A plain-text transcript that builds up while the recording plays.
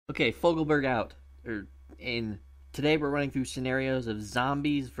Okay, FOGELBERG out. And today we're running through scenarios of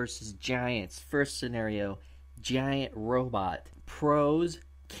zombies versus giants. First scenario, giant robot. Pros,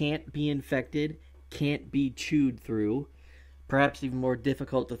 can't be infected, can't be chewed through. Perhaps even more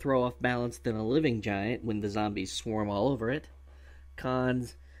difficult to throw off balance than a living giant when the zombies swarm all over it.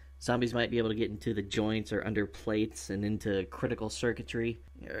 Cons, zombies might be able to get into the joints or under plates and into critical circuitry,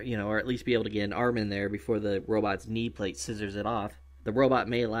 or at least be able to get an arm in there before the robot's knee plate scissors it off. The robot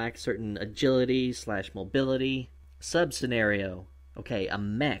may lack certain agility/mobility. Sub-scenario. Okay, a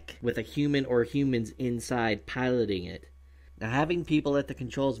mech with a human or humans inside piloting it. Now, having people at the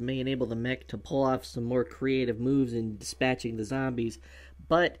controls may enable the mech to pull off some more creative moves in dispatching the zombies,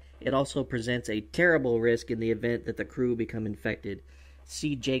 but it also presents a terrible risk in the event that the crew become infected.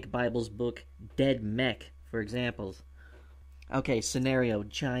 See Jake Bible's book, Dead Mech, for examples. Okay, scenario,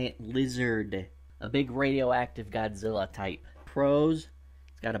 giant lizard. A big radioactive Godzilla type. Pros,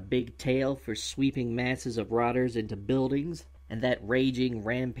 it's got a big tail for sweeping masses of rotters into buildings, and that raging,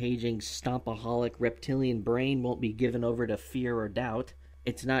 rampaging, stompaholic reptilian brain won't be given over to fear or doubt.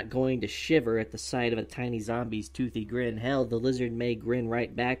 It's not going to shiver at the sight of a tiny zombie's toothy grin. Hell, the lizard may grin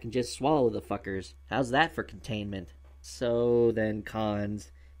right back and just swallow the fuckers. How's that for containment? So then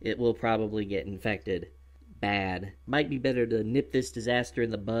cons, it will probably get infected. Bad. Might be better to nip this disaster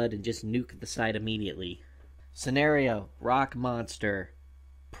in the bud and just nuke the site immediately. Scenario, rock monster.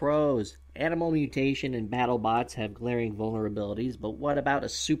 Pros, animal mutation and battle bots have glaring vulnerabilities, but what about a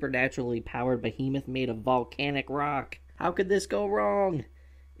supernaturally powered behemoth made of volcanic rock? How could this go wrong?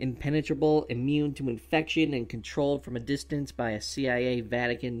 Impenetrable, immune to infection, and controlled from a distance by a CIA,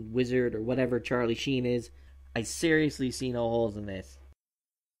 Vatican, wizard, or whatever Charlie Sheen is. I seriously see no holes in this.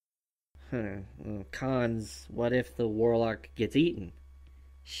 Cons, what if the warlock gets eaten?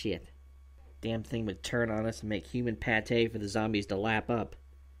 Shit. Damn thing would turn on us and make human pate for the zombies to lap up.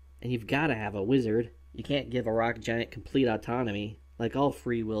 And you've got to have a wizard. You can't give a rock giant complete autonomy. Like all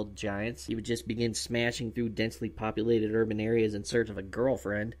free-willed giants, he would just begin smashing through densely populated urban areas in search of a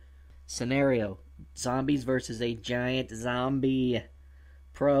girlfriend. Scenario, zombies versus a giant zombie.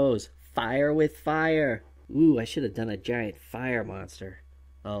 Pros, fire with fire. Ooh, I should have done a giant fire monster.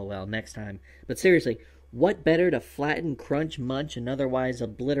 Oh well, next time. But seriously, what better to flatten, crunch, munch, and otherwise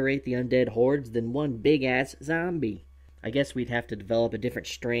obliterate the undead hordes than one big-ass zombie? I guess we'd have to develop a different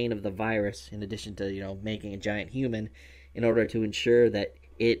strain of the virus, in addition to, making a giant human, in order to ensure that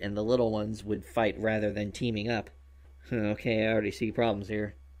it and the little ones would fight rather than teaming up. Okay, I already see problems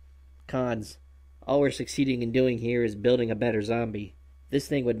here. Cons. All we're succeeding in doing here is building a better zombie. This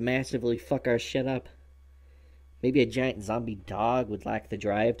thing would massively fuck our shit up. Maybe a giant zombie dog would lack the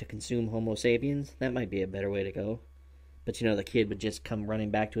drive to consume Homo sapiens. That might be a better way to go. But the kid would just come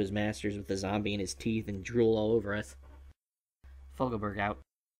running back to his masters with the zombie in his teeth and drool all over us. FOGELBERG out.